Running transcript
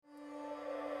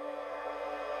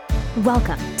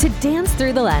Welcome to Dance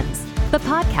Through the Lens, the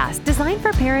podcast designed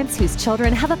for parents whose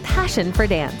children have a passion for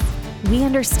dance. We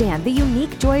understand the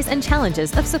unique joys and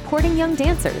challenges of supporting young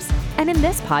dancers, and in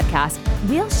this podcast,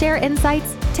 we'll share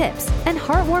insights, tips, and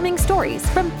heartwarming stories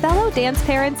from fellow dance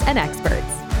parents and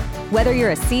experts. Whether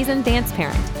you're a seasoned dance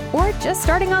parent or just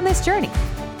starting on this journey,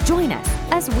 join us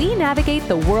as we navigate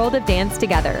the world of dance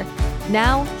together.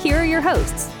 Now, here are your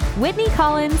hosts, Whitney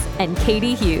Collins and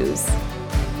Katie Hughes.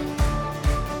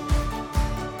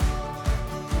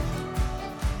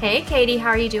 Hey, Katie, how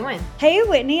are you doing? Hey,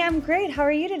 Whitney, I'm great. How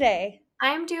are you today?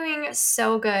 I'm doing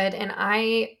so good, and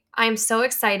I'm so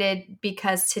excited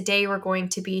because today we're going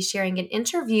to be sharing an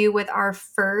interview with our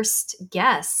first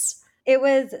guest. It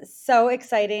was so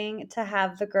exciting to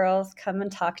have the girls come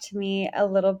and talk to me a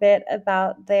little bit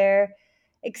about their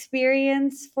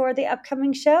experience for the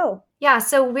upcoming show. Yeah,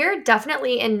 so we're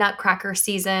definitely in Nutcracker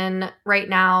season right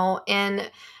now, and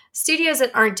studios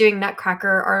that aren't doing Nutcracker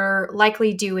are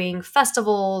likely doing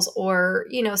festivals or,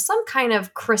 some kind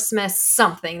of Christmas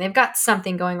something. They've got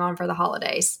something going on for the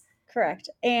holidays. Correct.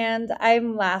 And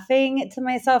I'm laughing to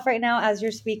myself right now as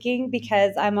you're speaking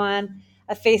because I'm on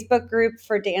a Facebook group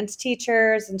for dance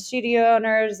teachers and studio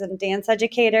owners and dance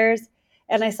educators.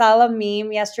 And I saw a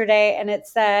meme yesterday and it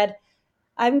said,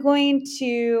 I'm going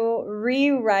to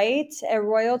rewrite a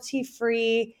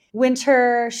royalty-free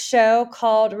winter show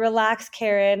called Relax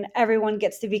Karen, Everyone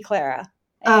Gets to be Clara.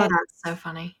 Oh, that's so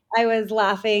funny. I was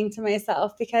laughing to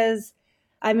myself because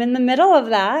I'm in the middle of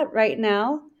that right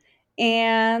now.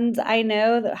 And I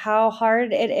know how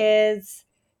hard it is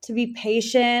to be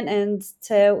patient and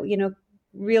to,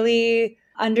 really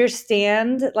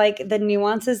understand like the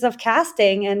nuances of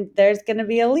casting, and there's going to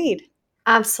be a lead.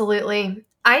 Absolutely.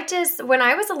 When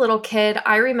I was a little kid,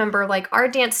 I remember like our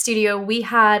dance studio, we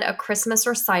had a Christmas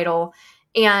recital,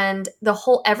 and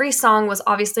every song was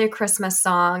obviously a Christmas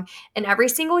song. And every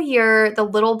single year, the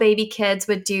little baby kids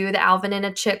would do the Alvin and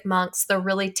the Chipmunks, the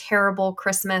really terrible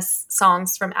Christmas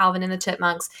songs from Alvin and the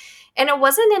Chipmunks. And it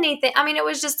wasn't anything, it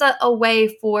was just a way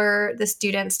for the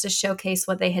students to showcase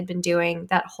what they had been doing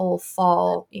that whole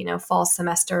fall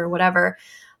semester or whatever.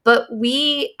 But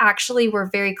we actually were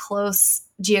very close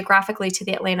geographically to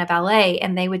the Atlanta Ballet,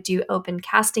 and they would do open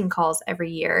casting calls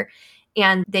every year.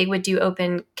 And they would do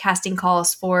open casting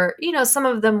calls for, some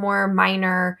of the more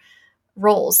minor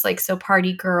roles, like so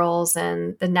Party Girls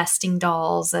and the Nesting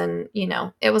Dolls, and,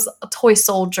 it was a toy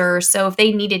soldier. So if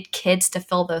they needed kids to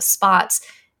fill those spots,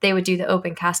 they would do the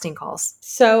open casting calls.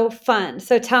 So fun.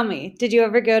 So tell me, did you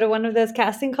ever go to one of those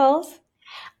casting calls?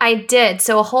 I did.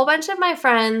 So a whole bunch of my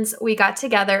friends, we got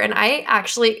together, and I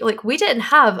actually, we didn't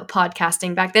have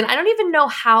podcasting back then. I don't even know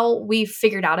how we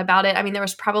figured out about it. There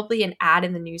was probably an ad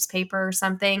in the newspaper or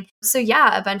something. So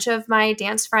yeah, a bunch of my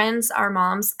dance friends, our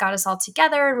moms got us all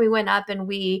together, and we went up and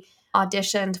we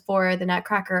auditioned for the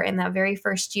Nutcracker in that very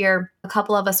first year. A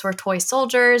couple of us were toy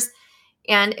soldiers.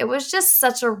 And it was just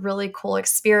such a really cool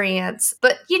experience.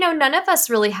 But, none of us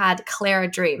really had Clara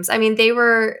dreams. They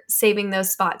were saving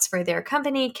those spots for their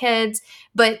company kids.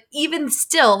 But even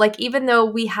still, even though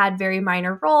we had very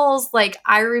minor roles,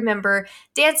 I remember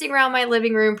dancing around my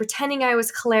living room, pretending I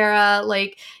was Clara,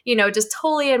 just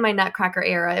totally in my Nutcracker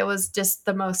era. It was just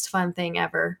the most fun thing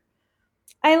ever.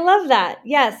 I love that.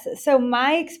 Yes. So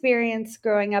my experience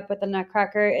growing up with the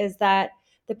Nutcracker is that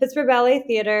the Pittsburgh Ballet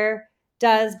Theater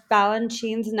does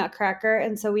Balanchine's Nutcracker.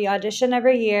 And so we audition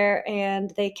every year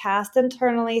and they cast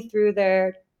internally through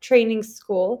their training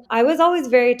school. I was always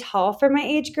very tall for my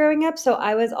age growing up, so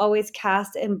I was always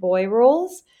cast in boy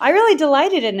roles. I really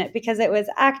delighted in it because it was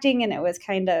acting and it was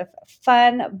kind of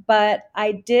fun, but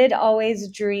I did always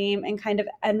dream and kind of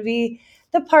envy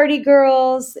the party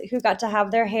girls who got to have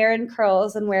their hair in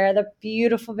curls and wear the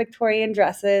beautiful Victorian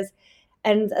dresses,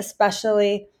 and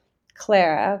especially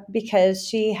Clara, because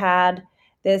she had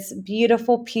this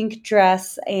beautiful pink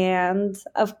dress and,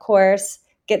 of course,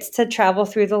 gets to travel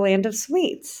through the land of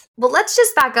sweets. Well, let's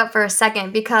just back up for a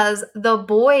second, because the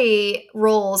boy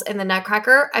roles in the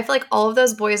Nutcracker, I feel like all of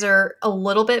those boys are a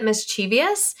little bit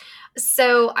mischievous.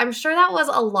 So I'm sure that was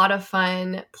a lot of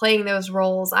fun playing those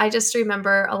roles. I just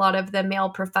remember a lot of the male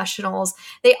professionals,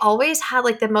 they always had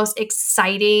the most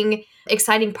exciting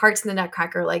parts in the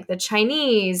Nutcracker, like the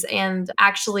Chinese. And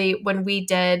actually, when we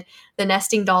did the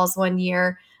Nesting Dolls one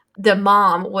year, the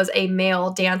mom was a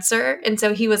male dancer. And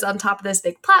so he was on top of this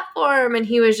big platform and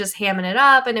he was just hamming it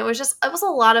up. And it was a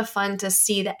lot of fun to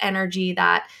see the energy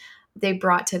that they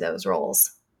brought to those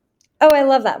roles. Oh, I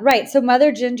love that. Right. So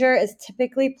Mother Ginger is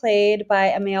typically played by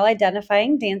a male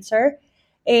identifying dancer.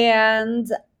 And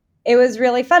it was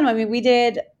really fun. We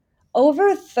did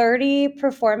over 30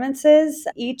 performances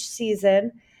each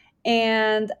season.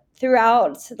 And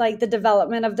throughout like the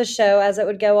development of the show as it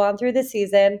would go on through the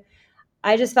season,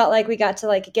 I just felt like we got to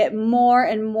like get more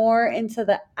and more into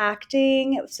the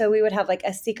acting. So we would have like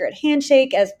a secret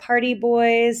handshake as party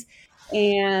boys.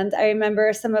 And I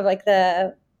remember some of like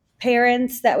the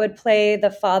parents that would play the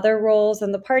father roles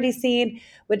in the party scene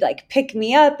would like pick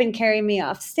me up and carry me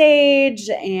off stage.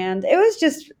 And it was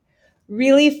just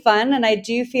really fun. And I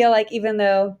do feel like even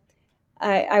though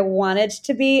I wanted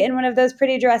to be in one of those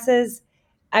pretty dresses,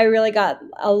 I really got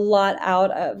a lot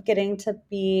out of getting to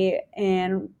be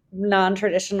in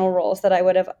non-traditional roles that I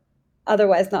would have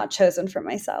otherwise not chosen for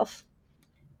myself.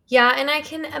 Yeah, and I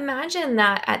can imagine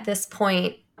that at this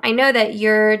point. I know that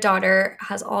your daughter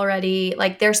has already,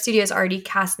 like, their studio's already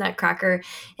cast Nutcracker.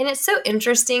 And it's so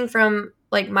interesting from,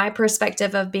 like, my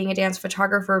perspective of being a dance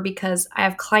photographer because I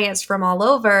have clients from all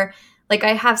over. Like,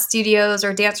 I have studios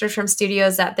or dancers from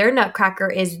studios that their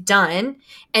Nutcracker is done.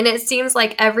 And it seems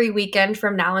like every weekend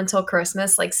from now until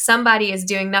Christmas, like, somebody is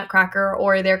doing Nutcracker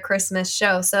or their Christmas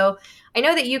show. So I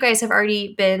know that you guys have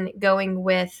already been going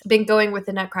with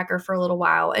the Nutcracker for a little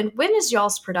while. And when is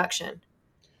y'all's production?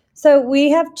 So we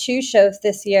have two shows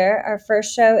this year. Our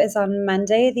first show is on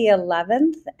Monday the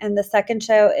 11th, and the second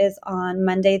show is on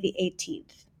Monday the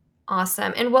 18th.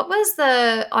 Awesome. And what was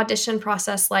the audition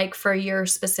process like for your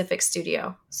specific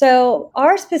studio? So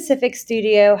our specific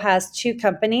studio has two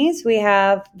companies. We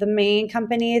have the main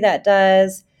company that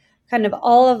does kind of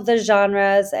all of the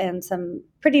genres and some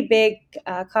pretty big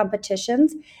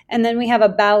competitions. And then we have a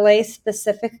ballet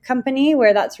specific company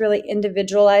where that's really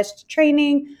individualized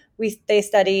training. They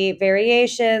study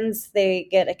variations, they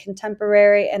get a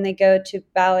contemporary, and they go to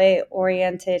ballet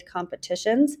oriented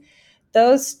competitions.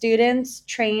 Those students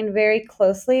train very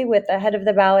closely with the head of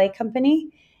the ballet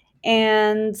company,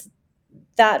 and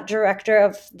that director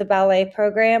of the ballet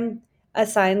program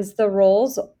assigns the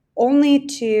roles only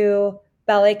to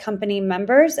ballet company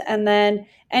members, and then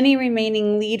any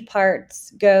remaining lead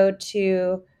parts go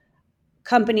to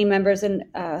company members in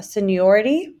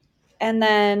seniority. And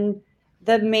then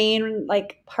the main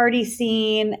like party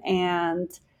scene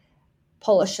and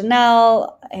Polish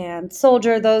Chanel and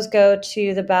Soldier, those go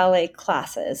to the ballet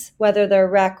classes, whether they're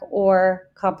rec or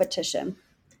competition.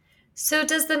 So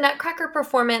does the Nutcracker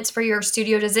performance for your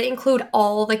studio, does it include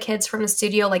all the kids from the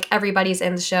studio, like everybody's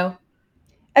in the show?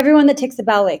 Everyone that takes a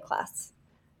ballet class.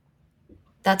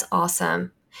 That's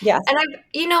awesome. Yes. And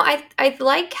I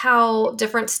like how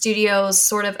different studios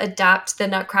sort of adapt the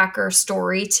Nutcracker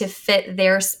story to fit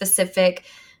their specific,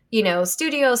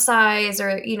 studio size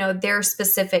or, their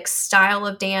specific style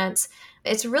of dance.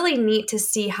 It's really neat to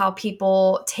see how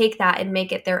people take that and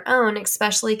make it their own,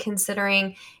 especially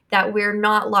considering that we're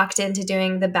not locked into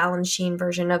doing the Balanchine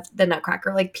version of the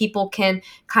Nutcracker. Like people can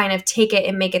kind of take it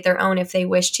and make it their own if they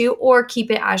wish to, or keep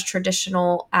it as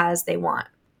traditional as they want.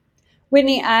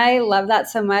 Whitney, I love that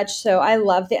so much. So I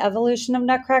love the evolution of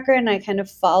Nutcracker, and I kind of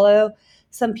follow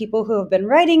some people who have been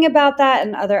writing about that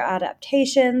and other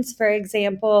adaptations. For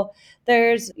example,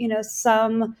 there's,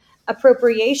 some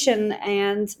appropriation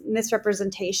and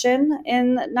misrepresentation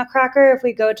in Nutcracker if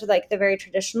we go to like the very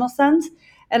traditional sense.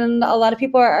 And a lot of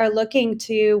people are looking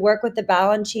to work with the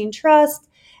Balanchine Trust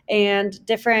and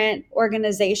different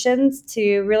organizations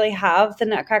to really have the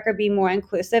Nutcracker be more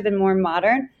inclusive and more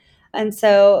modern. And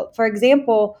so, for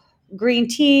example, green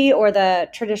tea or the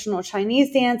traditional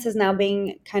Chinese dance is now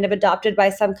being kind of adopted by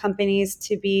some companies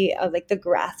to be like the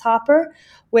grasshopper,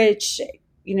 which,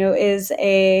 is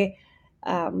a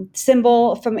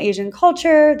symbol from Asian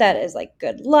culture that is like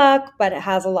good luck, but it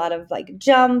has a lot of like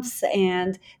jumps.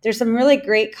 And there's some really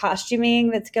great costuming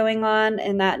that's going on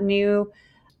in that new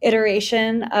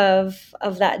iteration of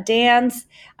that dance.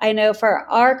 I know for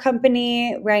our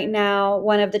company right now,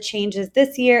 one of the changes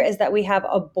this year is that we have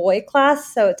a boy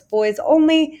class. So it's boys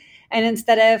only. And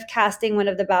instead of casting one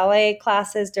of the ballet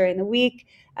classes during the week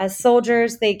as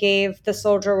soldiers, they gave the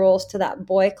soldier roles to that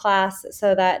boy class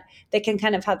so that they can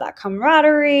kind of have that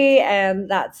camaraderie and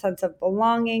that sense of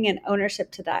belonging and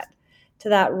ownership to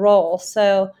that role.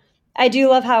 So I do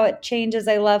love how it changes.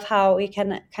 I love how we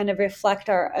can kind of reflect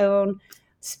our own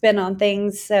spin on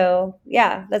things. So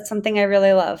yeah, that's something I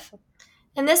really love.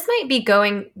 And this might be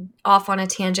going off on a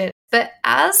tangent, but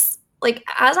as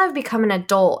I've become an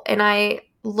adult and I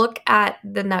look at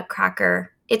the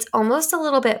Nutcracker, it's almost a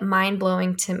little bit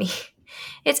mind-blowing to me.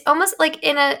 It's almost like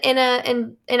in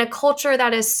a culture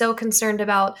that is so concerned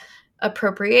about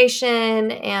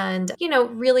appropriation and,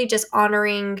 really just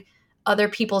honoring other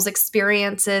people's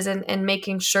experiences and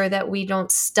making sure that we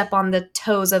don't step on the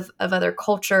toes of other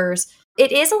cultures.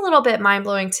 It is a little bit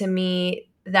mind-blowing to me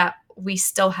that we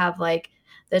still have like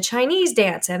the Chinese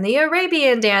dance and the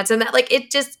Arabian dance, and that, like,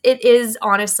 it is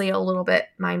honestly a little bit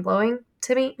mind-blowing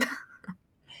to me.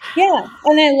 Yeah.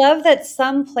 And I love that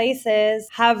some places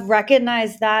have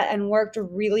recognized that and worked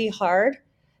really hard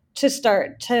to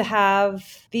start to have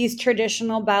these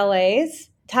traditional ballets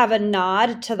to have a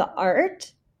nod to the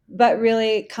art, but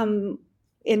really come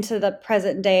into the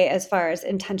present day as far as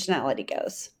intentionality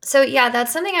goes. So yeah,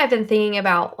 that's something I've been thinking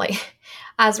about, like,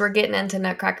 as we're getting into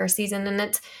Nutcracker season,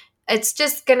 and it's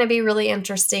just going to be really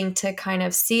interesting to kind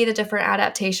of see the different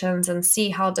adaptations and see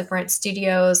how different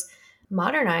studios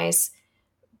modernize.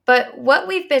 But what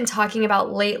we've been talking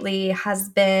about lately has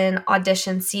been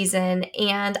audition season,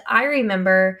 and I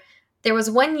remember there was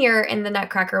one year in the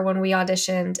Nutcracker when we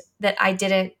auditioned that I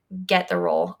didn't get the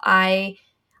role. I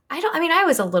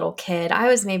was a little kid. I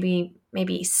was maybe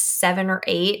 7 or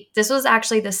 8. This was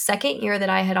actually the second year that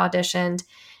I had auditioned,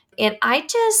 and I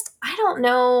don't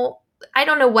know. I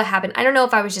don't know what happened. I don't know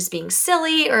if I was just being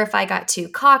silly or if I got too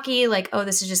cocky, like, oh,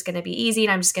 this is just going to be easy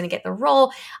and I'm just going to get the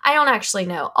role. I don't actually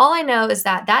know. All I know is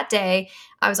that day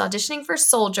I was auditioning for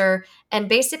Soldier, and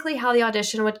basically how the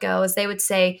audition would go is they would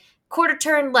say quarter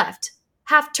turn left,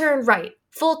 half turn right,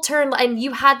 full turn, and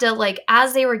you had to, like,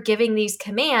 as they were giving these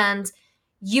commands,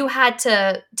 you had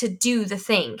to do the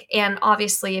thing. And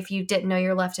obviously, if you didn't know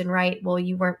your left and right, well,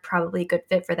 you weren't probably a good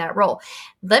fit for that role.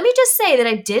 Let me just say that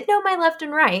I did know my left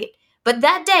and right, but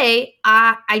that day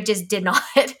I just did not.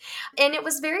 And it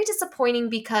was very disappointing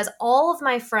because all of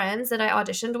my friends that I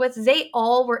auditioned with, they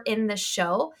all were in the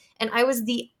show, and I was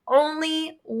the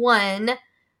only one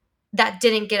that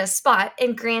didn't get a spot.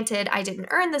 And granted, I didn't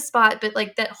earn the spot, but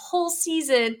like that whole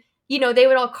season, they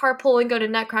would all carpool and go to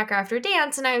Nutcracker after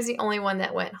dance, and I was the only one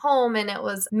that went home. And it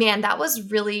was, man, that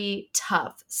was really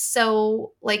tough.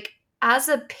 So, like, as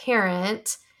a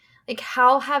parent, like,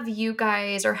 how have you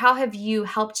guys, or how have you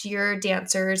helped your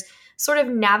dancers sort of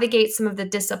navigate some of the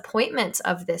disappointments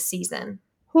of this season?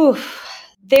 Whew.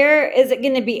 There is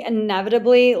going to be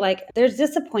inevitably, like, there's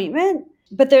disappointment,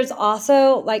 but there's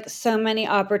also like so many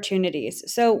opportunities.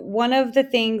 So one of the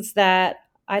things that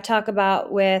I talk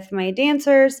about with my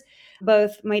dancers,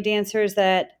 both my dancers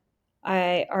that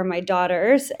are my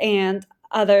daughters and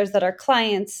others that are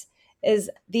clients,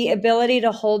 is the ability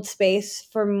to hold space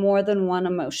for more than one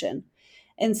emotion.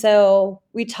 And so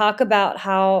we talk about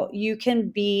how you can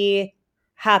be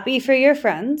happy for your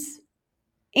friends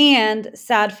and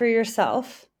sad for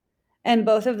yourself. And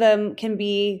both of them can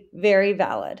be very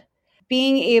valid.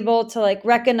 Being able to like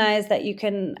recognize that you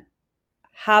can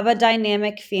have a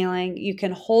dynamic feeling, you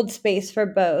can hold space for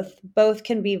both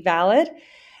can be valid.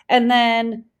 And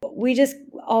then we just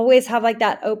always have like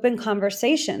that open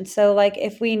conversation. So like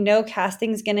if we know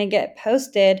casting's going to get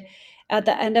posted at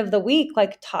the end of the week,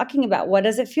 like talking about what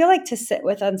does it feel like to sit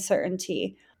with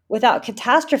uncertainty without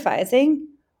catastrophizing,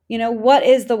 what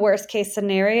is the worst case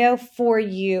scenario for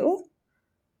you?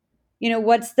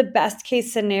 What's the best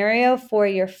case scenario for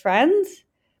your friends?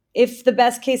 If the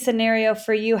best case scenario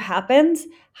for you happens,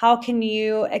 how can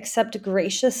you accept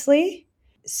graciously?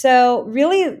 So,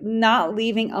 really not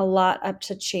leaving a lot up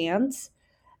to chance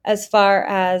as far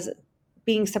as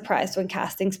being surprised when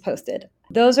casting's posted.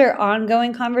 Those are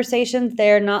ongoing conversations.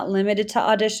 They're not limited to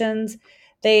auditions.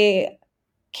 They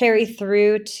carry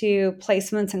through to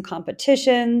placements and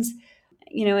competitions,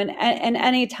 in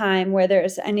any time where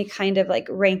there's any kind of like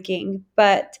ranking.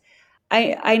 But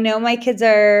I know my kids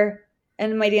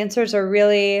and my dancers are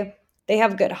really, they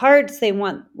have good hearts. They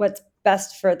want what's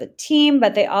best for the team,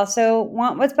 but they also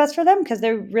want what's best for them because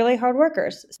they're really hard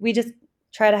workers. We just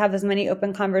try to have as many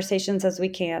open conversations as we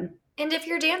can. And if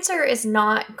your dancer is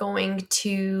not going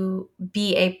to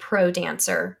be a pro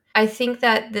dancer, I think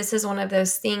that this is one of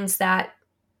those things that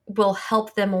will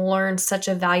help them learn such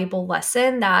a valuable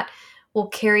lesson that will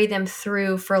carry them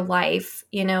through for life.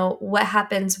 What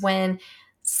happens when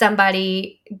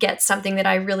somebody gets something that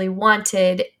I really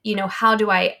wanted? How do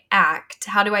I act?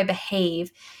 How do I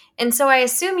behave? And so I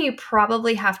assume you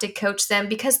probably have to coach them,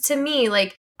 because to me,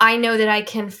 like, I know that I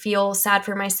can feel sad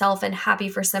for myself and happy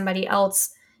for somebody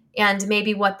else, and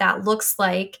maybe what that looks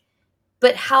like.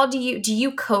 But how do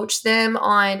you coach them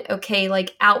on, okay,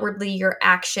 like outwardly your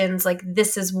actions, like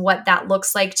this is what that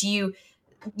looks like? Do you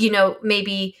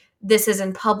maybe this is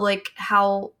in public,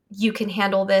 how you can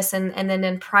handle this, and then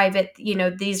in private,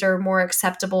 these are more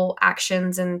acceptable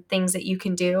actions and things that you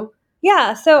can do?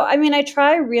 Yeah. So, I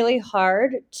try really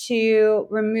hard to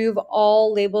remove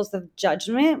all labels of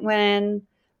judgment when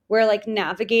we're like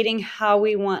navigating how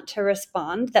we want to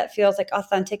respond that feels like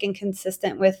authentic and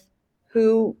consistent with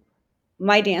who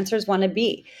my dancers want to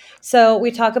be. So we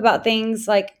talk about things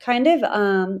like kind of,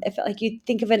 if like you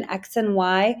think of an X and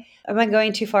Y, am I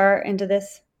going too far into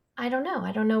this? I don't know.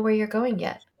 I don't know where you're going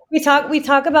yet. We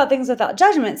talk about things without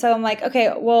judgment. So I'm like,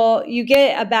 okay, well, you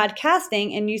get a bad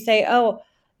casting and you say, oh,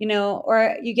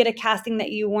 or you get a casting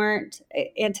that you weren't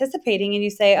anticipating and you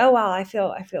say, oh, wow, I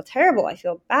feel terrible. I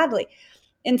feel badly.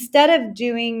 Instead of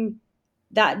doing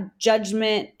that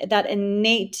judgment, that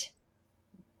innate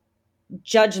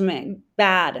judgment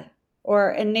bad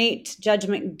or innate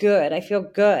judgment good, I feel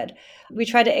good, we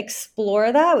try to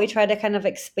explore that. We try to kind of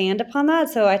expand upon that.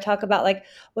 So I talk about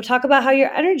we'll talk about how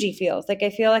your energy feels. Like I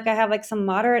feel like I have like some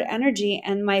moderate energy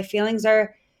and my feelings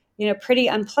are pretty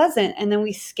unpleasant, and then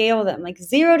we scale them like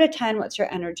 0 to 10, what's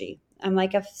your energy? I'm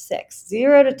like a 6.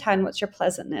 0 to 10, what's your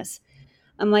pleasantness?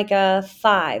 I'm like a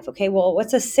 5. Okay, well,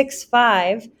 what's a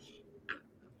 6-5?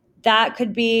 That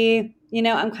could be,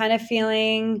 I'm kind of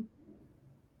feeling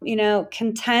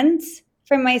content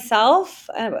for myself,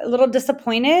 a little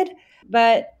disappointed,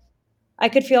 but I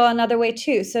could feel another way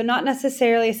too. So not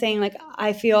necessarily saying like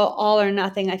I feel all or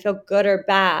nothing, I feel good or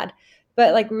bad,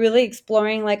 but like really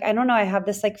exploring, like, I don't know, I have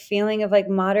this like feeling of like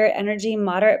moderate energy,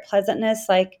 moderate pleasantness,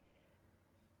 like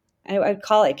I'd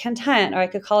call it content, or I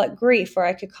could call it grief, or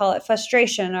I could call it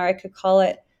frustration, or I could call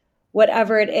it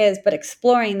whatever it is, but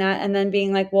exploring that and then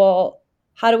being like, well,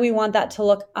 how do we want that to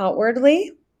look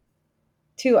outwardly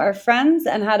to our friends,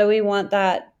 and how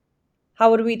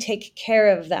would we take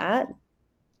care of that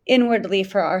inwardly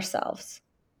for ourselves?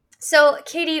 So,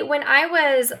 Katie, when I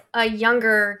was a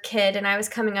younger kid and I was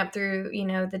coming up through,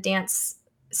 the dance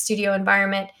studio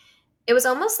environment, it was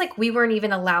almost like we weren't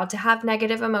even allowed to have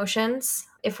negative emotions.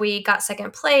 If we got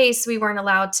second place, we weren't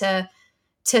allowed to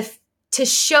to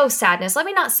show sadness. Let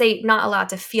me not say not allowed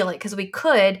to feel it, because we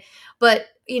could, but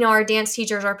our dance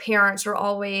teachers, our parents were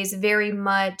always very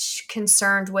much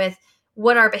concerned with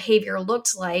what our behavior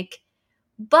looked like.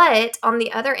 But on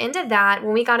the other end of that,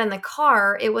 when we got in the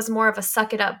car, it was more of a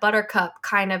suck it up buttercup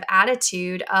kind of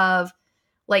attitude of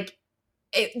like,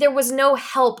 there was no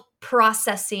help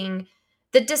processing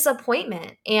the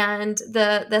disappointment and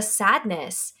the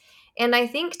sadness. And I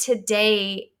think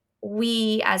today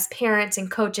we as parents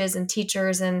and coaches and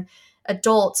teachers and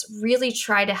adults really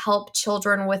try to help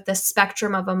children with the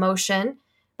spectrum of emotion.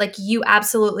 Like, you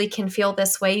absolutely can feel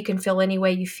this way. You can feel any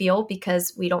way you feel,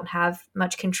 because we don't have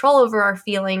much control over our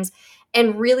feelings,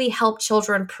 and really help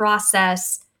children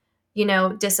process,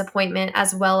 disappointment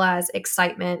as well as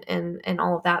excitement and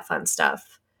all of that fun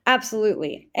stuff.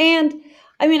 Absolutely. And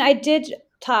I mean, I did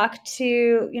talk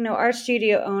to, our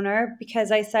studio owner,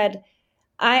 because I said,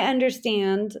 I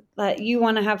understand that you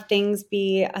want to have things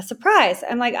be a surprise.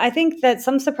 I'm like, I think that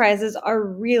some surprises are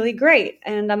really great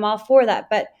and I'm all for that.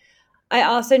 But I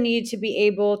also need to be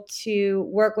able to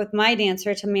work with my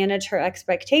dancer to manage her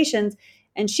expectations.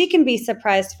 And she can be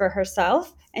surprised for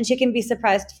herself and she can be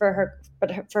surprised for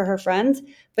her friends.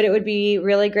 But it would be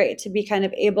really great to be kind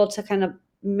of able to kind of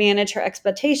manage her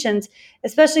expectations,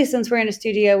 especially since we're in a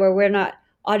studio where we're not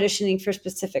auditioning for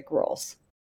specific roles.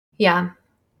 Yeah.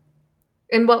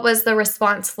 And what was the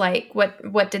response like?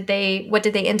 What did they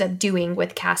end up doing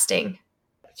with casting?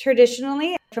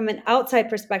 Traditionally, from an outside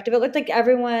perspective, it looked like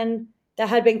everyone that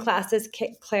had been classed as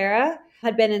Clara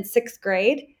had been in 6th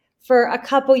grade for a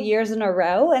couple years in a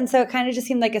row. And so it kind of just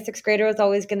seemed like a 6th grader was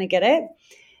always going to get it.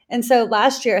 And so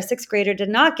last year, a 6th grader did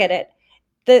not get it.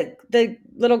 The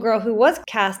little girl who was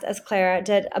cast as Clara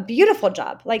did a beautiful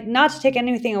job, like, not to take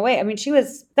anything away. I mean, she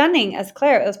was stunning as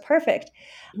Clara. It was perfect.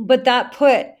 But that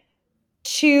put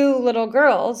 2 little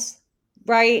girls,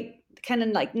 right, kind of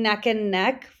like neck and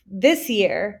neck this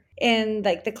year in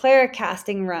like the Clara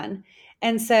casting run.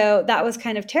 And so that was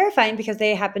kind of terrifying because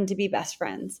they happened to be best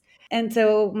friends. And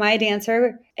so my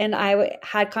dancer and I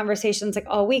had conversations like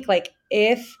all week, like,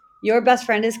 if your best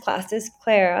friend is classed as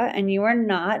Clara and you are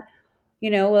not,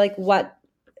 like,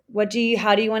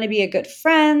 how do you want to be a good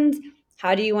friend?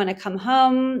 How do you want to come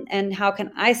home? And how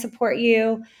can I support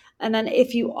you? And then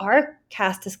if you are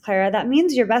cast as Clara, that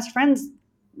means your best friend's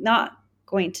not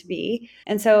going to be.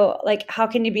 And so, like, how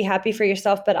can you be happy for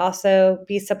yourself, but also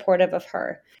be supportive of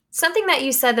her? Something that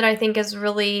you said that I think is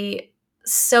really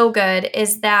so good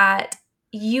is that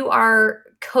you are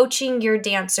coaching your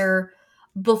dancer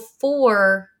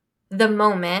before the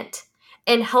moment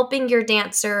and helping your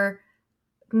dancer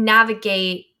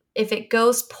navigate, if it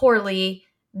goes poorly,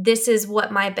 this is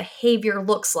what my behavior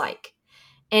looks like.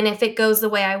 And if it goes the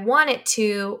way I want it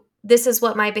to, this is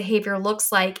what my behavior looks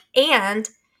like. And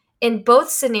in both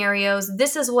scenarios,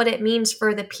 this is what it means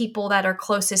for the people that are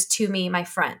closest to me, my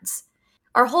friends.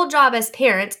 Our whole job as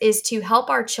parents is to help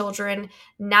our children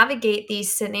navigate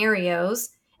these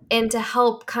scenarios and to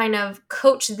help kind of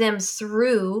coach them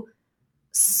through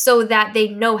so that they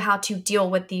know how to deal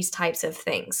with these types of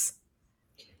things.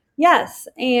 Yes.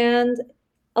 And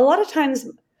a lot of times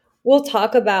we'll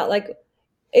talk about, like,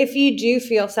 if you do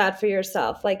feel sad for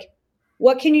yourself, like,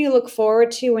 what can you look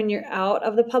forward to when you're out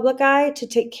of the public eye to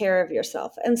take care of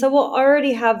yourself? And so we'll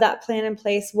already have that plan in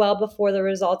place well before the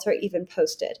results are even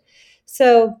posted.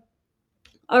 So,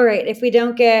 all right, if we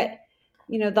don't get,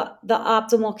 the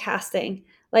optimal casting,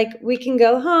 like, we can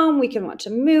go home, we can watch a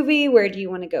movie. Where do you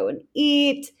want to go and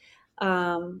eat?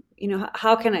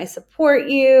 How can I support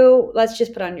you? Let's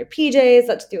just put on your PJs.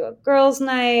 Let's do a girls'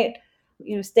 night.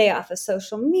 Stay off of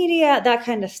social media, that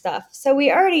kind of stuff. So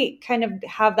we already kind of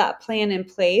have that plan in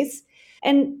place.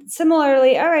 And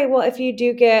similarly, all right, well, if you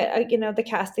do get, the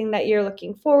casting that you're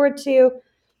looking forward to,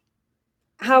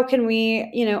 how can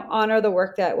we, honor the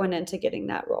work that went into getting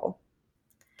that role?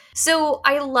 So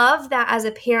I love that as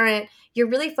a parent, you're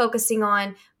really focusing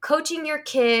on coaching your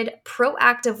kid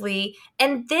proactively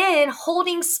and then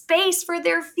holding space for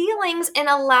their feelings and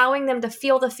allowing them to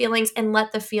feel the feelings and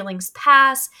let the feelings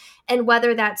pass. And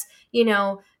whether that's,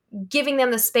 giving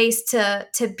them the space to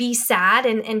be sad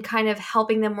and kind of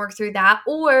helping them work through that,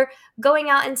 or going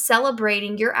out and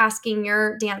celebrating. You're asking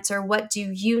your dancer, what do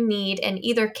you need in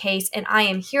either case? And I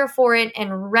am here for it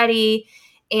and ready.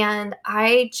 And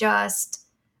I just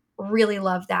really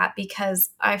love that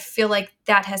because I feel like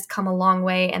that has come a long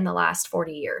way in the last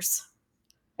 40 years.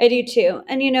 I do too.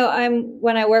 And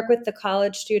when I work with the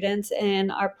college students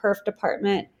in our perf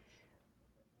department,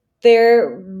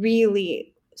 they're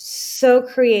really so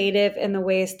creative in the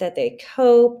ways that they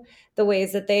cope, the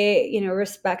ways that they,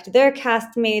 respect their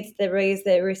castmates, the ways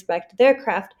they respect their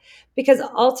craft, because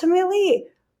ultimately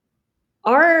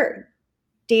our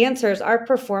dancers, our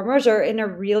performers are in a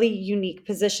really unique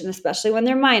position, especially when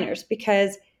they're minors,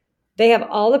 because they have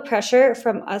all the pressure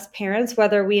from us parents,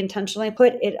 whether we intentionally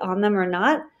put it on them or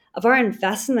not, of our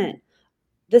investment.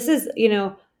 This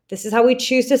is how we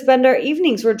choose to spend our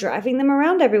evenings. We're driving them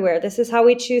around everywhere. This is how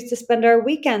we choose to spend our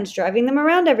weekends, driving them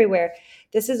around everywhere.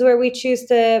 This is where we choose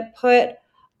to put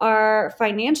our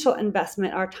financial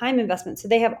investment, our time investment. So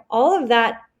they have all of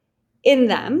that in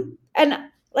them. And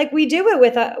like, we do it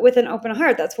with an open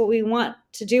heart. That's what we want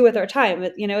to do with our time.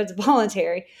 It's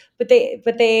voluntary, but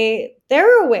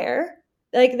they're aware,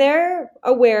 like, they're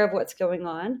aware of what's going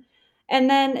on. And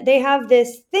then they have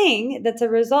this thing that's a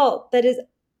result that is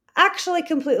actually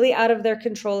completely out of their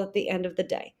control at the end of the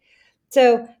day.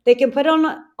 So they can put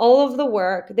on all of the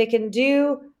work, they can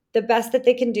do the best that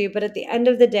they can do, but at the end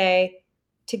of the day,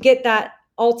 to get that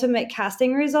ultimate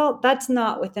casting result, that's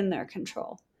not within their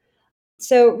control.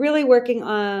 So really working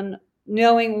on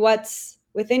knowing what's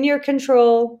within your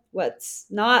control, what's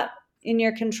not in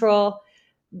your control,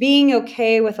 being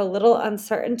okay with a little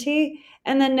uncertainty,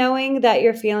 and then knowing that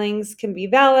your feelings can be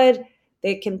valid,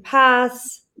 they can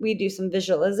pass. We do some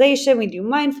visualization, we do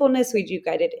mindfulness, we do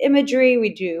guided imagery,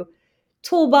 we do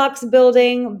toolbox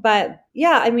building. But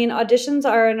yeah, auditions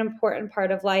are an important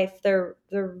part of life. They're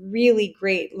really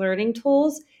great learning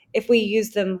tools if we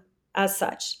use them as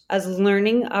such, as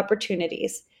learning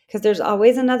opportunities, because there's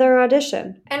always another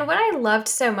audition. And what I loved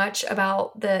so much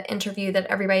about the interview that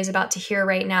everybody's about to hear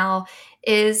right now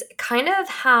is kind of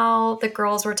how the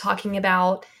girls were talking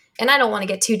about, and I don't want to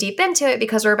get too deep into it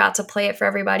because we're about to play it for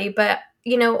everybody, but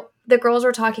the girls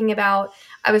were talking about,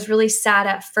 I was really sad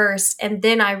at first, and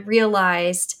then I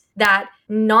realized that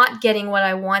not getting what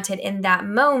I wanted in that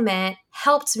moment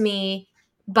helped me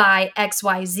by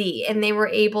XYZ. And they were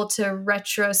able to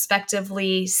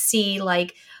retrospectively see,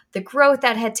 like, the growth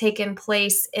that had taken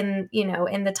place in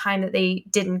the time that they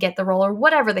didn't get the role or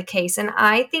whatever the case. And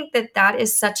I think that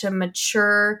is such a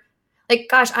mature, like,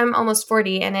 gosh, I'm almost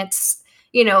 40 and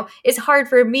it's hard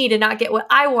for me to not get what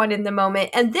I want in the moment.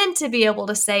 And then to be able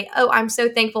to say, oh, I'm so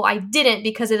thankful I didn't,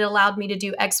 because it allowed me to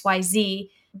do XYZ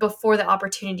before the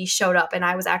opportunity showed up. And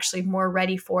I was actually more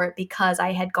ready for it because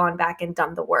I had gone back and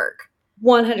done the work.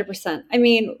 100%.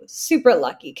 Super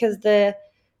lucky, because the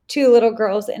two little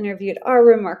girls interviewed are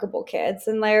remarkable kids,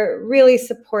 and they're really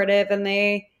supportive, and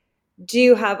they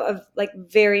do have a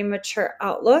very mature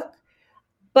outlook.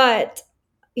 But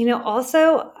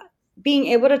also being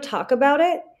able to talk about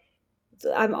it,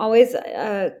 I'm always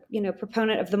a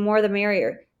proponent of the more the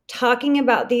merrier. Talking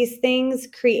about these things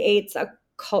creates a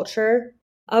culture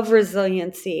of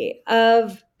resiliency,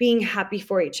 of being happy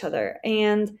for each other.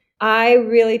 And I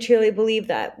really, truly believe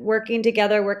that working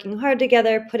together, working hard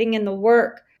together, putting in the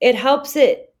work, it helps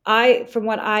from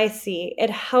what I see,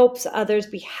 it helps others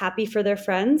be happy for their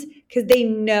friends, because they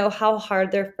know how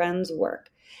hard their friends work.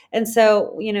 And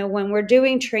so, when we're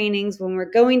doing trainings, when we're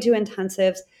going to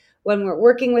intensives, when we're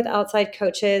working with outside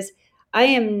coaches. I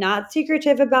am not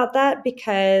secretive about that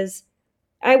because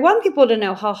I want people to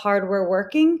know how hard we're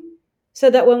working so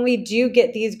that when we do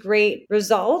get these great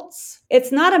results,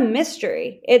 it's not a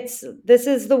mystery. This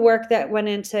is the work that went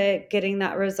into getting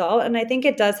that result. And I think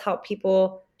it does help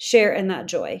people share in that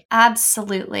joy.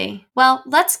 Absolutely. Well,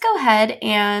 let's go ahead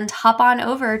and hop on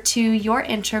over to your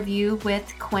interview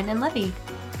with Quinn and Livy.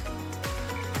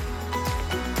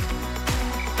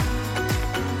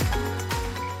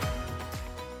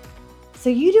 So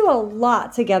you do a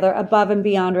lot together above and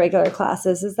beyond regular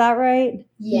classes. Is that right?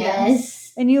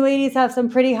 Yes. And you ladies have some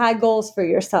pretty high goals for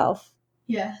yourself.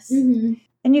 Yes. Mm-hmm.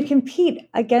 And you compete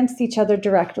against each other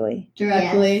directly.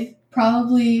 Yes.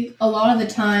 Probably a lot of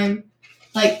the time,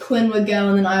 like Quinn would go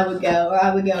and then I would go, or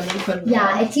I would go and then Quinn would go.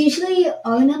 Yeah, it's usually,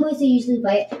 our numbers are usually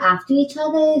right after each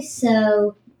other,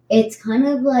 so it's kind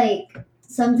of like,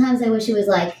 sometimes I wish it was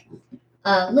like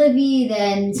Livy,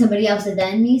 then somebody else, and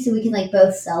then me, so we can like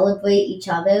both celebrate each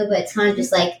other, but it's kind of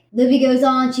just like, Livy goes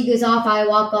on, she goes off, I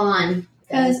walk on.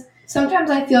 Because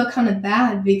sometimes I feel kind of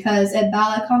bad because at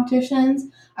ballet competitions,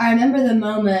 I remember the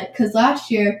moment, because last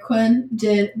year Quinn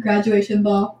did graduation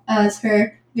ball as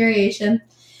her variation,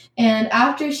 and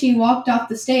after she walked off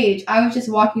the stage, I was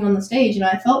just walking on the stage, and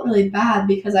I felt really bad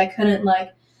because I couldn't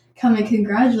like come and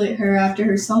congratulate her after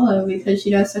her solo because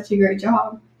she does such a great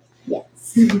job.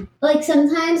 Yes. Like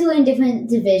sometimes we're in different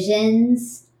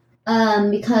divisions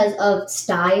because of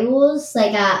styles,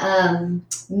 like at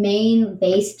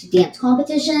main-based dance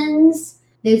competitions.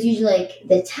 There's usually like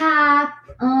the tap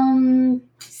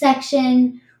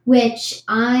section, which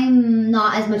I'm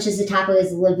not as much as the tapper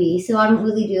as Livy, so I don't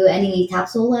really do any tap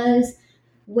solos,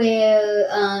 where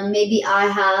maybe I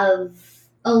have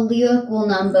a lyrical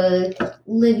number,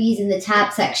 Livy's in the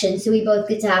tap section, so we both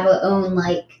get to have our own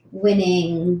like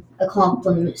winning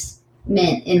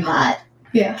accomplishment in that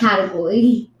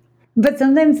category. But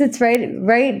sometimes it's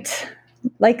right,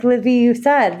 like Livy, you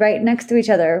said, right next to each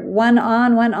other, one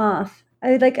on, one off.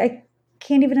 I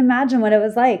can't even imagine what it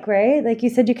was like, right? Like you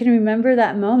said, you can remember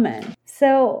that moment.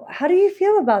 So how do you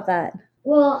feel about that?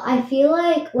 Well, I feel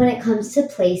like when it comes to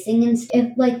placing and stuff,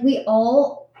 like we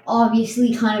all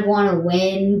obviously kind of want to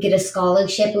win, get a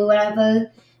scholarship or whatever.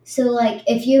 So like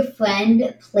if your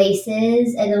friend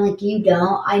places and then like you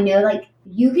don't, I know like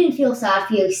you can feel sad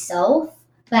for yourself,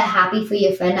 but happy for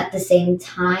your friend at the same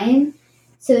time.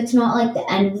 So it's not like the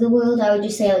end of the world. I would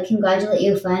just say like congratulate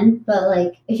your friend, but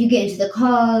like if you get into the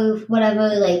car, whatever,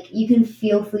 like you can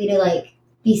feel free to like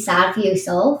be sad for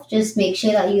yourself. Just make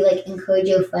sure that you like encourage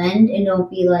your friend and don't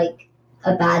be like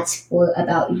a bad sport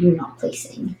about you not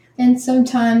placing. And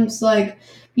sometimes like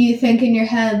you think in your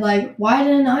head like, why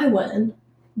didn't I win?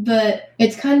 But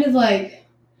it's kind of like,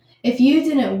 if you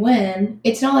didn't win,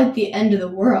 it's not like the end of the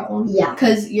world. Yeah.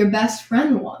 Because your best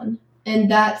friend won. And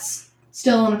that's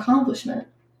still an accomplishment.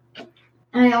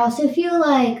 And I also feel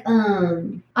like,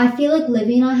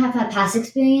 Livy and I have had past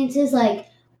experiences. Like,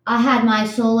 I had my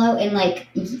solo and like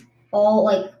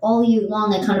all year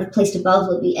long I kind of placed above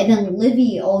Livy. And then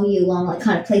Livy all year long like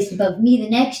kind of placed above me the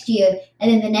next year.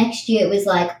 And then the next year it was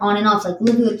like on and off. Like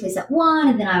Livy would place at one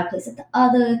and then I would place at the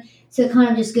other. So it kind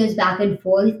of just goes back and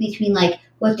forth between like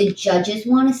what the judges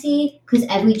want to see, because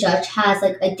every judge has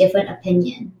like a different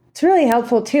opinion. It's really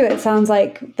helpful too. It sounds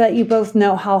like that you both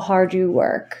know how hard you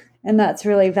work, and that's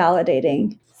really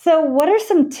validating. So what are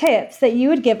some tips that you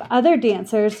would give other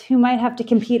dancers who might have to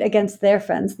compete against their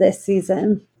friends this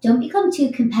season? Don't become too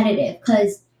competitive,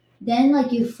 because then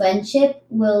like your friendship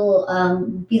will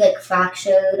be like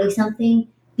fractured or something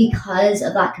because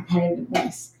of that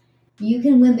competitiveness. You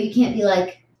can win, but you can't be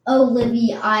like, oh,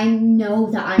 Livy, I know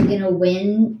that I'm going to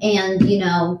win, and,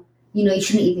 you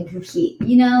shouldn't even compete.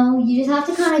 You just have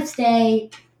to kind of stay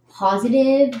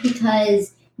positive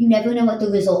because you never know what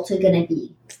the results are going to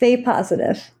be. Stay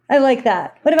positive. I like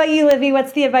that. What about you, Livy?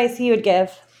 What's the advice you would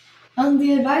give?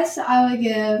 The advice that I would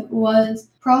give was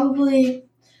probably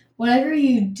whatever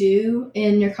you do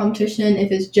in your competition,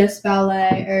 if it's just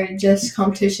ballet or just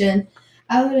competition,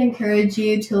 I would encourage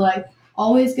you to like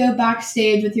always go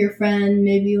backstage with your friend,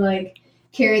 maybe like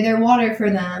carry their water for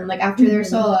them, like after their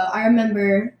solo. I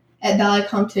remember at ballet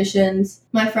competitions,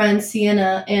 my friend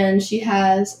Sienna, and she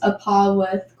has a pod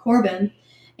with Corbin,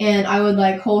 and I would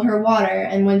like hold her water,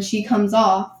 and when she comes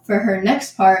off for her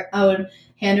next part, I would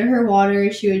hand her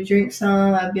water, she would drink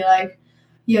some, I'd be like,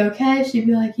 you okay? She'd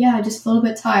be like, yeah, just a little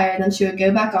bit tired, and then she would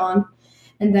go back on,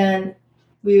 and then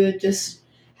we would just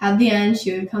have the end,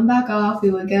 she would come back off, we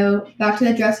would go back to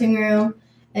the dressing room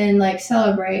and like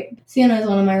celebrate. Sienna is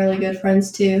one of my really good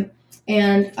friends too,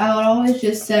 and I would always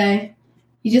just say,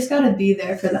 you just gotta be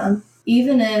there for them.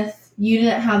 Even if you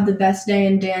didn't have the best day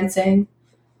in dancing,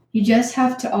 you just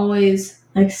have to always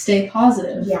like stay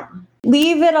positive. Yeah.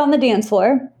 Leave it on the dance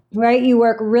floor, right? You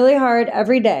work really hard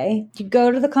every day. You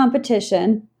go to the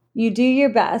competition, you do your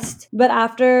best, but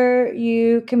after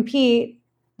you compete,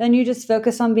 then you just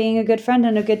focus on being a good friend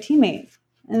and a good teammate.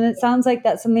 And it sounds like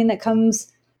that's something that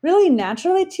comes really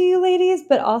naturally to you ladies,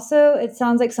 but also it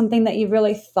sounds like something that you've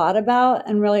really thought about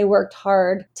and really worked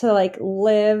hard to like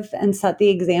live and set the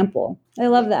example. I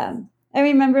love that. I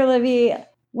remember, Livy,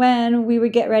 when we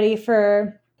would get ready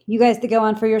for you guys to go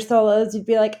on for your solos, you'd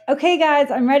be like, okay, guys,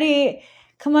 I'm ready.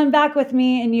 Come on back with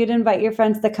me. And you'd invite your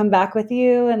friends to come back with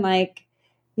you. And like,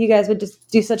 you guys would just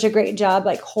do such a great job,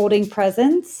 like holding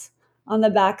presents on the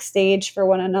backstage for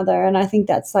one another. And I think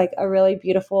that's like a really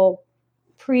beautiful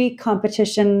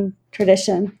pre-competition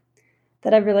tradition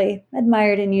that I've really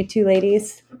admired in you two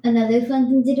ladies. Another fun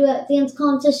thing to do at dance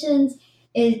competitions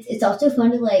is it's also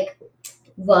fun to like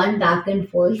run back and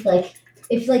forth. Like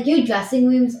if like your dressing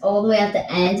room's all the way at the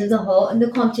end of the hall and the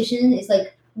competition is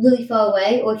like really far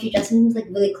away, or if your dressing room's like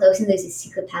really close and there's a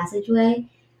secret passageway,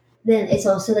 then it's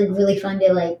also like really fun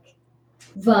to like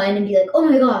run and be like, oh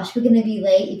my gosh, we're gonna be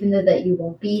late, even though that you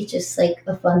won't be. It's just like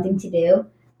a fun thing to do.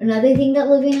 Another thing that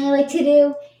Livy and I like to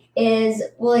do is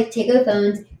we'll like take our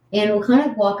phones and we'll kind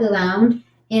of walk around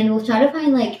and we'll try to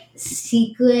find like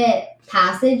secret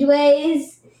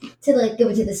passageways to like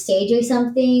go to the stage or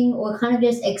something, or kind of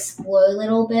just explore a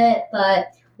little bit, but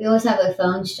we always have our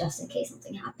phones just in case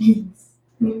something happens.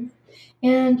 Mm-hmm.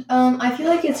 And I feel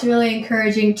like it's really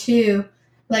encouraging too,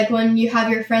 like when you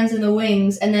have your friends in the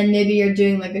wings and then maybe you're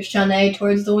doing like a chalet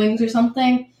towards the wings or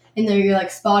something, and then you're like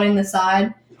spotting the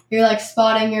side, you're like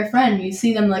spotting your friend, you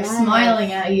see them like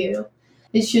smiling at you.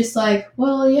 It's just like,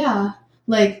 well, yeah,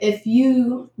 like if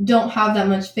you don't have that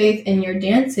much faith in your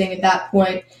dancing at that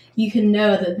point, you can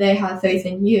know that they have faith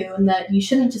in you and that you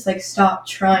shouldn't just like stop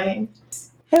trying.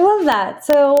 I love that.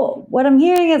 So what I'm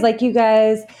hearing is like you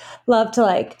guys love to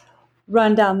like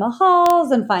run down the halls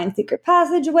and find secret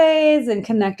passageways and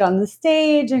connect on the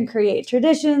stage and create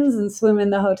traditions and swim in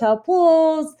the hotel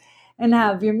pools and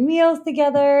have your meals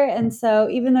together. And so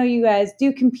even though you guys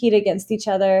do compete against each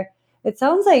other, it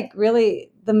sounds like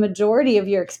really the majority of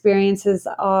your experiences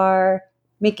are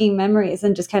making memories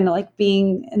and just kind of like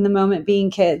being in the moment, being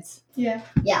kids. Yeah.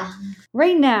 Yeah.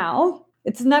 Right now,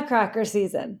 it's Nutcracker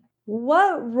season.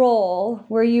 What role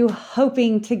were you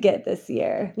hoping to get this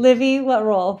year? Livy, what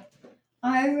role?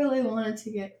 I really wanted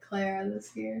to get Clara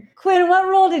this year. Quinn, what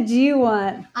role did you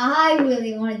want? I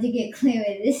really wanted to get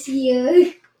Clara this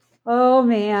year. Oh,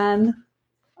 man.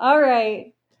 All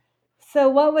right. So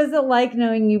what was it like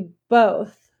knowing you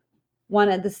both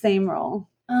wanted the same role?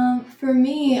 For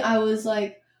me, I was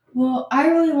like, well, I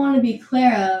really want to be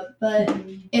Clara, but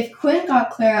if Quinn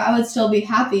got Clara, I would still be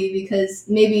happy because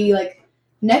maybe like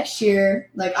next year,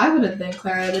 like I would have been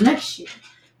Clara the next year.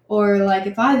 Or like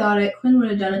if I got it, Quinn would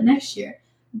have done it next year.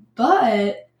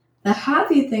 But the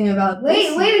happy thing about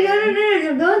Wait,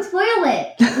 no, don't spoil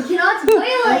it. You cannot spoil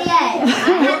it yet.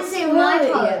 I have to say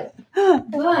my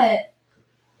part. But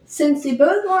since we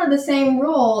both wanted the same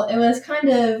role, it was kind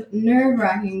of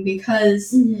nerve-wracking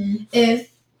because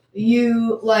if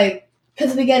you, like,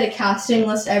 because we get a casting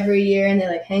list every year and they,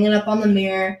 like, hang it up on the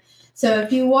mirror. So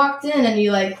if you walked in and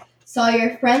you, like, saw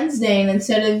your friend's name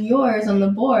instead of yours on the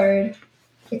board,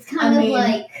 it's kind of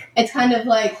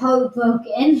like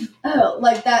heartbroken. Oh,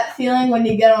 like that feeling when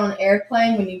you get on an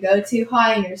airplane, when you go too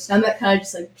high and your stomach kind of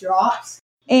just, like, drops.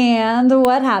 And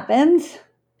what happened?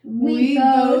 We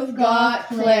both got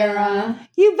Clara.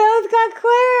 You both got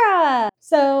Clara.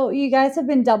 So you guys have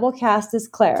been double cast as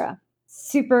Clara.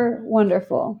 Super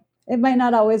wonderful. It might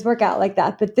not always work out like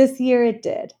that, but this year it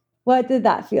did. What did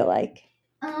that feel like?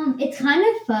 It's kind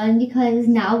of fun because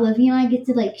now Livy and I get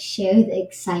to like share the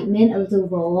excitement of the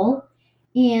role,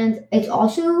 and it's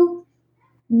also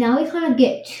now we kind of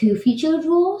get two featured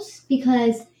roles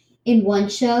because in one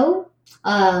show,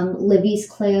 Livy's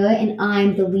Clara and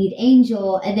I'm the lead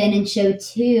angel, and then in show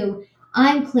 2,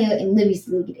 I'm Clara and Livy's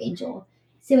the lead angel.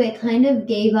 So it kind of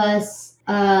gave us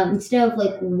instead of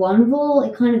like one role,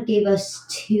 it kind of gave us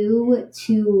two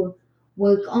to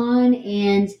work on,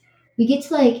 and we get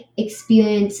to like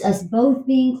experience us both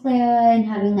being Clara and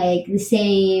having like the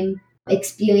same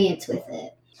experience with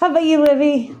it. How about you,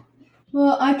 Livy?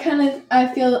 Well, I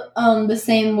feel the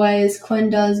same way as Quinn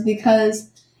does because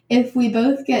if we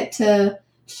both get to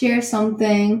share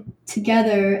something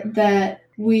together that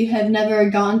we have never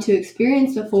gotten to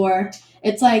experience before,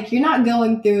 it's like you're not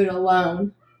going through it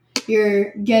alone.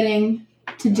 You're getting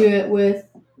to do it with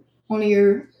one of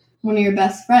your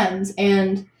best friends,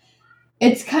 and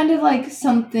it's kind of like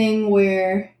something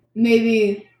where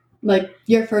maybe like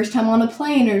your first time on a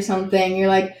plane or something, you're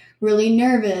like really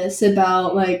nervous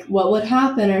about like what would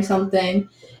happen or something,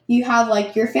 you have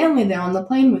like your family there on the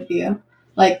plane with you.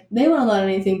 Like they won't let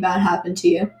anything bad happen to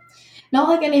you. Not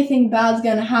like anything bad's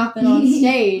gonna happen on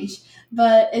stage,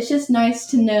 but it's just nice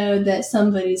to know that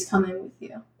somebody's coming with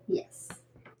you. Yes.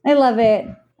 I love it.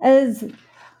 As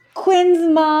Quinn's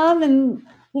mom and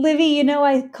Livy, you know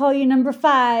I call you number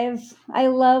 5. I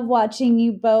love watching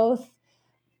you both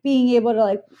being able to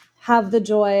like have the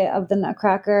joy of the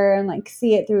Nutcracker and like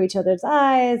see it through each other's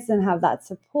eyes and have that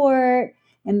support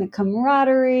and the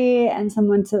camaraderie and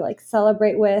someone to like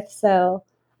celebrate with. So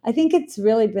I think it's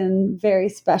really been very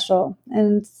special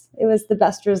and it was the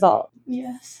best result.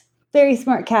 Yes. Very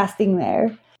smart casting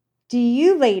there. Do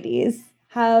you ladies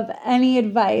have any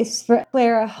advice for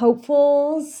Clara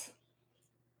hopefuls?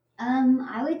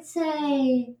 I would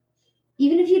say,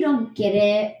 even if you don't get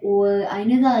it, or I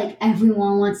know that like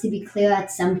everyone wants to be Clara at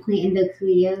some point in their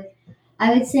career,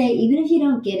 I would say even if you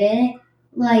don't get it,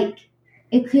 like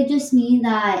it could just mean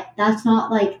that that's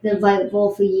not like the right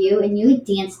role for you, and your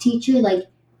dance teacher like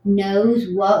knows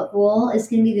what role is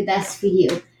going to be the best for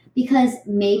you. Because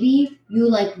maybe you're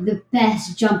like the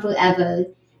best jumper ever,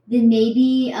 then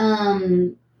maybe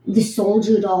the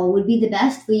soldier doll would be the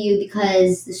best for you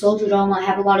because the soldier doll might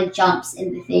have a lot of jumps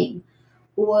in the thing.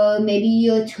 Or maybe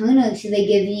you're a turner, so they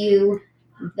give you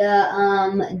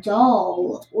the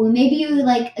doll. Or maybe you're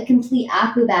like a complete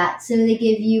acrobat, so they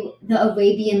give you the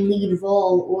Arabian lead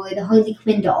role or the Harley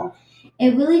Quinn doll.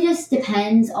 It really just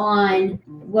depends on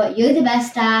what you're the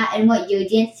best at and what your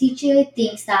dance teacher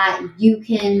thinks that you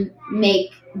can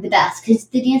make the best. Because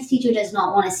the dance teacher does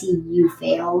not want to see you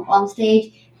fail on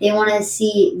stage. They want to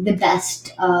see the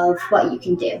best of what you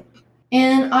can do.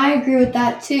 And I agree with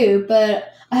that too,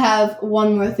 but I have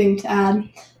one more thing to add.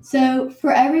 So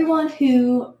for everyone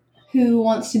who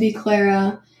wants to be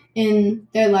Clara in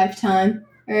their lifetime,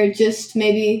 or just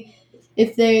maybe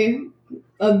if they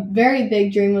a very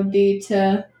big dream would be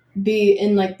to be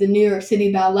in like the New York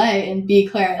City Ballet and be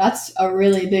Clara. That's a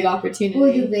really big opportunity.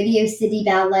 Or the Radio City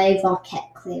Ballet Rocket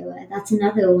Clara. That's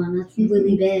another one. That's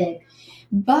really big.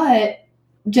 But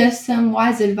just some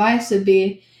wise advice would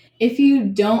be, if you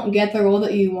don't get the role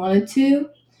that you wanted to,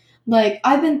 like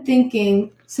I've been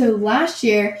thinking, so last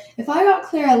year, if I got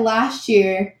Clara last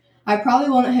year, I probably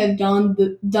wouldn't have done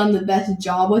the best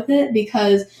job with it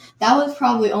because that was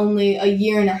probably only a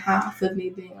year and a half of me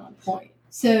being on point.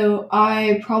 So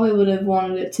I probably would have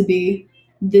wanted it to be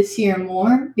this year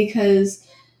more because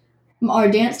our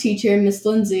dance teacher, Miss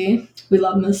Lindsay, we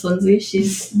love Miss Lindsay,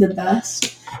 she's the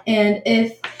best. And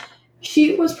if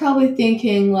she was probably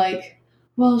thinking like,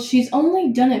 well, she's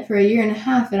only done it for a year and a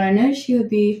half and I know she would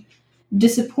be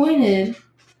disappointed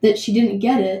that she didn't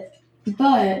get it,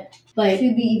 but like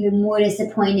she'd be even more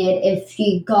disappointed if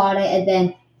she got it and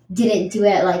then didn't do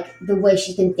it like the way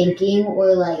she's been thinking,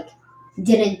 or like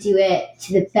didn't do it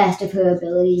to the best of her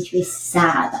ability. She'd be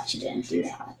sad that she didn't do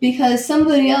that. Because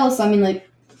somebody else, I mean, like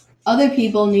other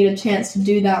people need a chance to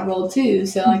do that role too,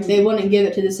 so like they wouldn't give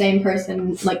it to the same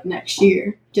person like next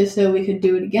year just so we could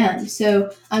do it again.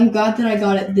 So I'm glad that I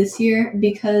got it this year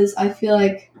because I feel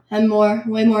like I'm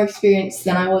way more experienced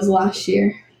than I was last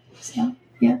year. So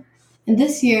yeah. And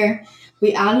this year,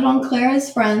 we added on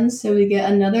Clara's friends, so we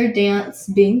get another dance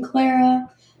being Clara.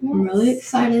 Yes. I'm really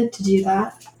excited to do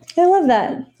that. I love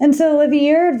that. And so, Olivia,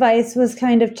 your advice was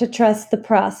kind of to trust the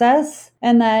process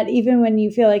and that even when you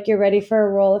feel like you're ready for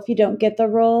a role, if you don't get the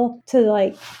role, to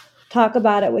like talk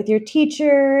about it with your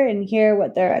teacher and hear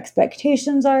what their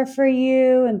expectations are for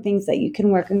you and things that you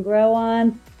can work and grow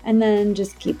on, and then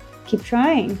just keep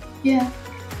trying. Yeah.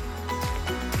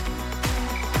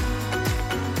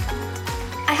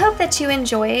 I hope that you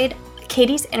enjoyed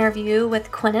Katie's interview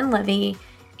with Quinn and Livy,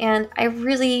 and I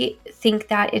really think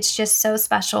that it's just so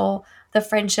special, the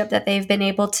friendship that they've been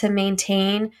able to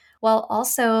maintain while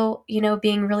also,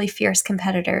 being really fierce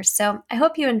competitors. So I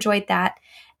hope you enjoyed that.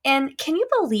 And can you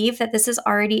believe that this is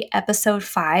already episode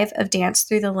 5 of Dance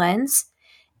Through the Lens?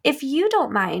 If you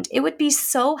don't mind, it would be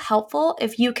so helpful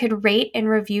if you could rate and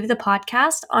review the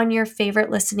podcast on your favorite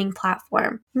listening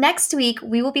platform. Next week,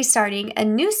 we will be starting a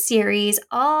new series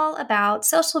all about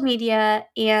social media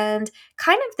and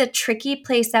kind of the tricky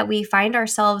place that we find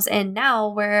ourselves in now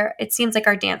where it seems like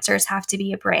our dancers have to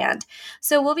be a brand.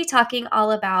 So we'll be talking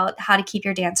all about how to keep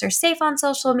your dancers safe on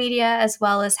social media, as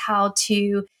well as how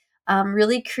to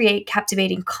really create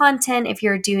captivating content if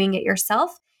you're doing it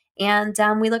yourself. And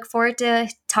we look forward to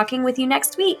talking with you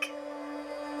next week.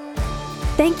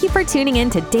 Thank you for tuning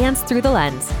in to Dance Through the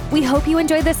Lens. We hope you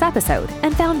enjoyed this episode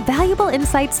and found valuable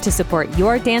insights to support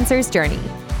your dancer's journey.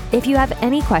 If you have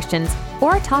any questions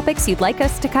or topics you'd like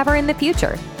us to cover in the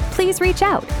future, please reach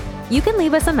out. You can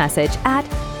leave us a message at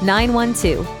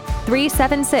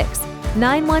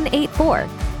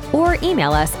 912-376-9184 or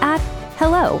email us at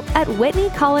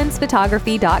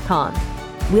hello@whitneycollinsphotography.com.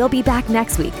 We'll be back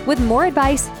next week with more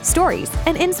advice, stories,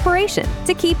 and inspiration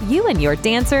to keep you and your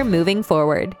dancer moving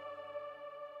forward.